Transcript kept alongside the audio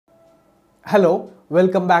Hello,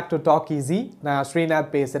 welcome back to Talk Easy. நான் ஸ்ரீநாத்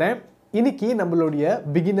பேசுகிறேன். இன்னைக்கு நம்மளுடைய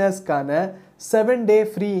பிகினர்ஸ்க்கான 7-day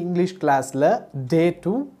ஃப்ரீ இங்கிலீஷ் கிளாஸில் Day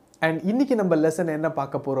 2 அண்ட் இன்னைக்கு நம்ம லெசன் என்ன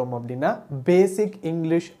பார்க்க போகிறோம் அப்படின்னா பேசிக்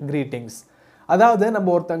இங்கிலீஷ் greetings. அதாவது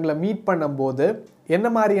நம்ம ஒருத்தங்களை மீட் பண்ணும்போது என்ன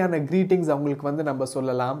மாதிரியான greetings அவங்களுக்கு நம்ம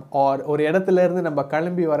சொல்லலாம் ஆர் ஒரு இடத்துல இருந்து நம்ம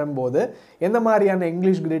கிளம்பி வரும்போது என்ன மாதிரியான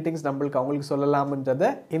இங்கிலீஷ் greetings அவங்களுக்கு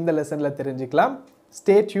சொல்லலாம்ன்றதை இந்த லெசனில் தெரிஞ்சுக்கலாம்.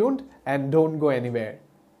 Stay tuned and don't go anywhere.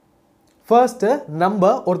 First, நம்ம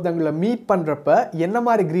ஒருத்தங்களை மீட் பண்றப்ப என்ன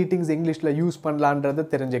மாதிரி greetings இங்கிலீஷ்ல யூஸ் பண்ணலாம்ன்றதை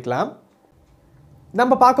தெரிஞ்சுக்கலாம்.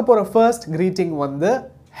 நம்ம பார்க்க போற first greeting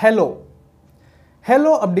hello.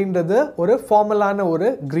 Hello அப்படின்றது ஒரு ஃபார்மலான ஒரு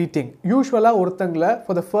greeting. யூசுவலா ஒருத்தங்களை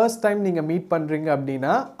for the first time நீங்க மீட் பண்றீங்க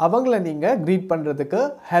அப்படினா அவங்கள நீங்க greet பண்றதுக்கு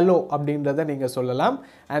hello அப்படின்றதை நீங்க சொல்லலாம்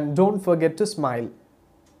and don't forget to smile.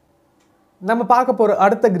 நம்ம பார்க்க போற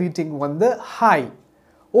அடுத்த greeting hi.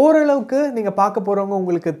 ஓரளவுக்கு நீங்க பார்க்க போறவங்க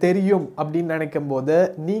உங்களுக்கு தெரியும் அப்படினு நினைக்கும்போது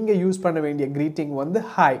நீங்க யூஸ் பண்ண வேண்டிய greeting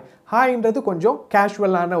hi. ஹாய்ன்றது கொஞ்சம்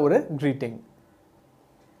கேஷுவலான ஒரு greeting.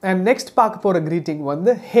 And next பார்க்க போற greeting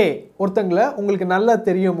hey. ஒருத்தங்கள உங்களுக்கு நல்லா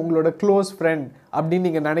தெரியும் உங்களோட க்ளோஸ் friend அப்படினு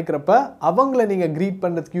நீங்க நினைக்கிறப்ப அவங்கள நீங்க greet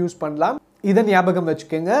பண்றதுக்கு யூஸ் பண்ணலாம். இத ஞாபகம்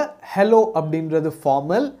வச்சுக்கங்க. hello அப்படின்றது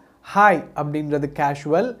formal, hi அப்படின்றது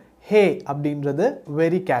casual, hey அப்படின்றது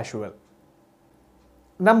very casual.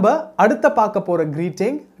 நம்ம அடுத்த பார்க்க போற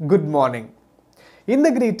greeting good morning. இந்த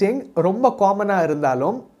greeting ரொம்ப காமனா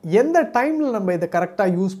இருந்தாலும் எந்த டைம்ல நம்ம இத கரெக்ட்டா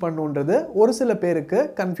யூஸ் பண்ணனும்ன்றது ஒரு சில பேருக்கு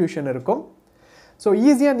கன்ஃபியூஷன் இருக்கும். சோ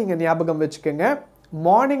ஈஸியா நீங்க ஞாபகம் வச்சுக்கங்க.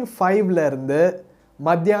 மார்னிங் 5 ல இருந்து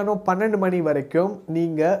மத்தியானம் 12 மணி வரைக்கும்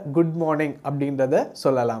நீங்க good morning அப்படின்றத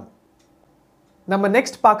சொல்லலாம். நம்ம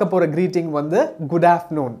நெக்ஸ்ட் பார்க்க போற greeting good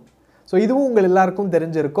afternoon. சோ இதுவும் உங்க எல்லாருக்கும்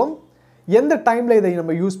தெரிஞ்சிருக்கும். எந்த டைம்ல இதை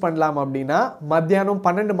நம்ம யூஸ் பண்ணலாம் அப்படினா மத்தியானம்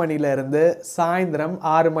 12 மணில இருந்து சாயந்திரம்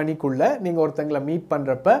 6 மணிக்குள்ள நீங்க ஒருத்தங்கள மீட்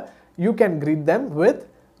பண்றப்ப you can greet them with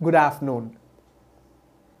good afternoon.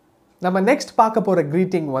 நம்ம நெக்ஸ்ட் பார்க்க போற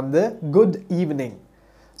greeting good evening.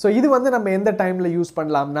 சோ இது நம்ம எந்த டைம்ல யூஸ்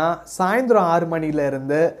பண்ணலாம்னா சாயந்திரம் 6 மணில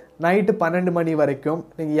இருந்து நைட் 12 மணி வரைக்கும்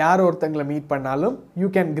நீங்க யார் ஒருத்தங்கள மீட் பண்ணாலும்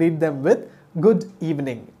you can greet them with good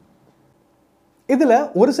evening. இதுல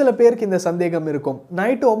ஒரு சில பேருக்கு இந்த சந்தேகம் இருக்கும்.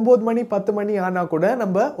 நைட் 9 மணி 10 மணி ஆனா கூட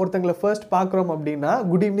நம்ம ஒருத்தங்கள ஃபர்ஸ்ட் பார்க்கறோம் அப்படினா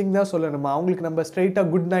குட் ஈவினிங் தான் சொல்லணுமா? அவங்களுக்கு நம்ம ஸ்ட்ரைட்டா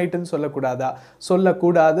குட் நைட்னு சொல்லக்கூடாதா?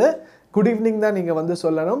 சொல்லக்கூடாது. குட் ஈவினிங் தான் நீங்க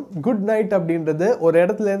சொல்லணும். குட் நைட் அப்படின்றது ஒரு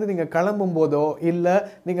இடத்துல இருந்து நீங்க கிளம்பும் போதோ இல்ல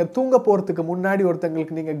நீங்க தூங்க போறதுக்கு முன்னாடி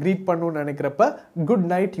ஒருத்தங்களுக்கு நீங்க greet பண்ணனும்னு நினைக்கிறப்ப குட்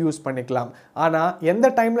நைட் யூஸ் பண்ணிக்கலாம். ஆனா எந்த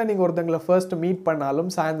டைம்ல நீங்க ஒருத்தங்கள ஃபர்ஸ்ட் மீட் பண்ணாலும்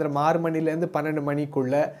சாயந்திரம் 6 மணில இருந்து 12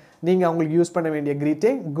 மணிக்குள்ள நீங்க அவங்களுக்கு யூஸ் பண்ண வேண்டிய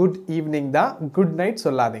greeting குட் ஈவினிங் தான். குட் நைட்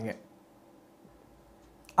சொல்லாதீங்க.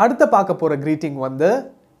 அடுத்து பார்க்க போற greeting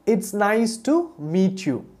it's nice to meet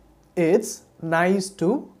you. It's nice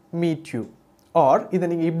to meet you. Or இத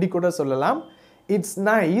நீங்க இப்படி கூட சொல்லலாம். It's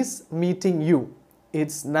nice meeting you.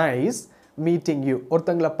 It's nice meeting you.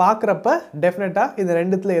 ஒருத்தங்கள பார்க்கறப்ப டெஃபினட்டா இந்த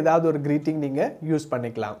ரெண்டுத்துல ஏதாவது ஒரு greeting நீங்க யூஸ்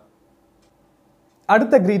பண்ணிக்கலாம்.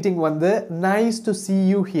 அடுத்த greeting nice to see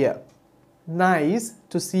you here. Nice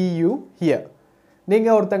to see you here. நீங்க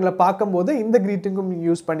ஒருத்தங்கள பாக்கும்போது இந்த greetingum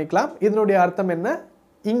யூஸ் பண்ணிக்கலாம். இதனுடைய அர்த்தம் என்ன?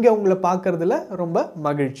 இங்க உங்களை பார்க்கிறதுல ரொம்ப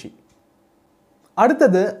மகிழ்ச்சி.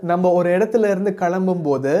 அடுத்தது நம்ம ஒரு இடத்துல இருந்து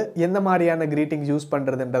கிளம்பும்போது என்ன மாதிரியான greetings யூஸ்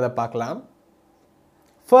பண்றதுன்றதை பார்க்கலாம்.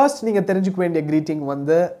 First நீங்க தெரிஞ்சுக்க வேண்டிய greeting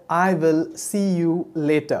I will see you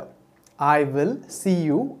later. I will see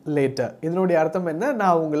you later. இதனுடைய அர்த்தம் என்ன?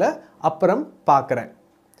 நான் உங்களை அப்புறம் பார்க்கிறேன்.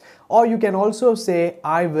 Or you can also say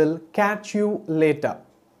I will catch you later.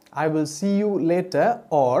 I will see you later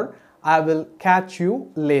or I will catch you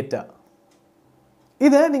later.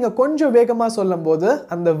 இத நீங்க கொஞ்சம் வேகமா சொல்லும்போது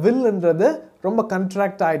அந்த willன்றது ரொம்ப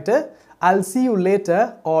கன்ட்ராக்ட் ஆயிட்டு I'll see you later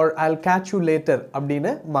or I'll catch you later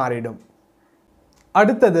அப்படினு மாறிடும்.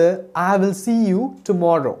 அடுத்தது I will see you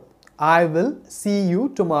tomorrow. I will see you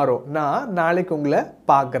tomorrow. நான் நாளைக்கு உங்களை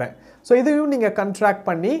பார்க்கிறேன். சோ இதையும் நீங்க கன்ட்ராக்ட்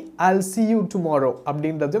பண்ணி I'll see you tomorrow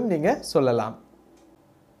அப்படின்றதும் நீங்க சொல்லலாம்.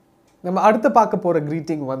 நம்ம அடுத்து பார்க்க போற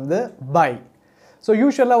greeting bye. So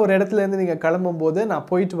usually ஒரு இடத்துல இருந்து நீங்க கிளம்பும்போது நான்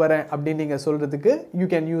போயிட்டு வரேன் அப்படி நீங்க சொல்றதுக்கு you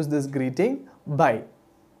can use this greeting bye.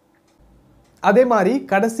 அதே மாதிரி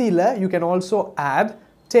கடைசில you can also add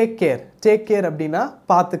take care. Take care அப்படினா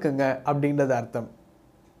பாத்துக்கங்க அப்படின்றது அர்த்தம்.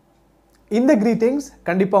 இந்த greetings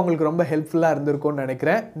கண்டிப்பா உங்களுக்கு ரொம்ப ஹெல்ப்ஃபுல்லா இருந்திருக்கும்னு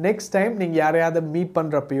நினைக்கிறேன். நெக்ஸ்ட் டைம் நீங்க யாரையாவது மீட்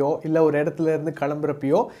பண்றப்பயோ இல்ல ஒரு இடத்துல இருந்து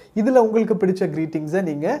கிளம்புறப்பயோ இதுல உங்களுக்கு பிடிச்ச greetings-ஐ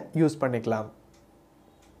நீங்க யூஸ் பண்ணிக்கலாம்.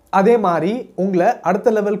 அதே மாதிரி உங்களை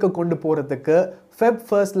அடுத்த லெவலுக்கு கொண்டு போகிறதுக்கு Feb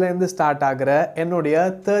 1st ஸ்டார்ட் ஆகிற என்னுடைய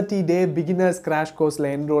 30-day பிகினர்ஸ் கிராஷ் கோர்ஸில்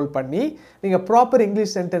என்ரோல் பண்ணி நீங்கள் ப்ராப்பர்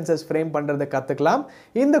இங்கிலீஷ் சென்டென்சஸ் ஃப்ரேம் பண்ணுறதை கற்றுக்கலாம்.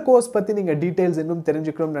 இந்த கோர்ஸ் பற்றி நீங்கள் டீட்டெயில்ஸ் இன்னும்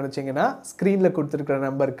தெரிஞ்சுக்கணும்னு நினச்சிங்கன்னா ஸ்க்ரீனில் கொடுத்துருக்கிற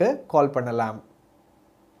நம்பருக்கு கால் பண்ணலாம்.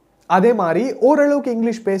 அதே மாதிரி ஓரளவுக்கு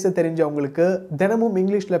இங்கிலீஷ் பேச தெரிஞ்சவங்களுக்கு தினமும்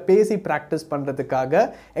இங்கிலீஷில் பேசி ப்ராக்டிஸ் பண்ணுறதுக்காக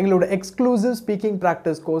எங்களோட எக்ஸ்க்ளூசிவ் ஸ்பீக்கிங்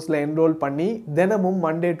ப்ராக்டிஸ் கோர்ஸில் என்ரோல் பண்ணி தினமும்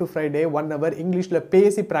Monday to Friday 1 hour இங்கிலீஷில்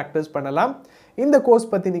பேசி ப்ராக்டிஸ் பண்ணலாம். இந்த கோர்ஸ்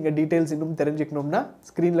பற்றி நீங்கள் டீட்டெயில்ஸ் இன்னும் தெரிஞ்சுக்கணும்னா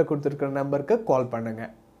ஸ்க்ரீனில் கொடுத்துருக்கிற நம்பருக்கு கால்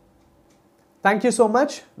பண்ணுங்கள். Thank you so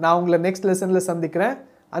much. நான் உங்களை நெக்ஸ்ட் லெசனில் சந்திக்கிறேன்.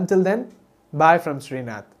 Until then, bye from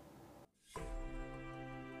Srinath.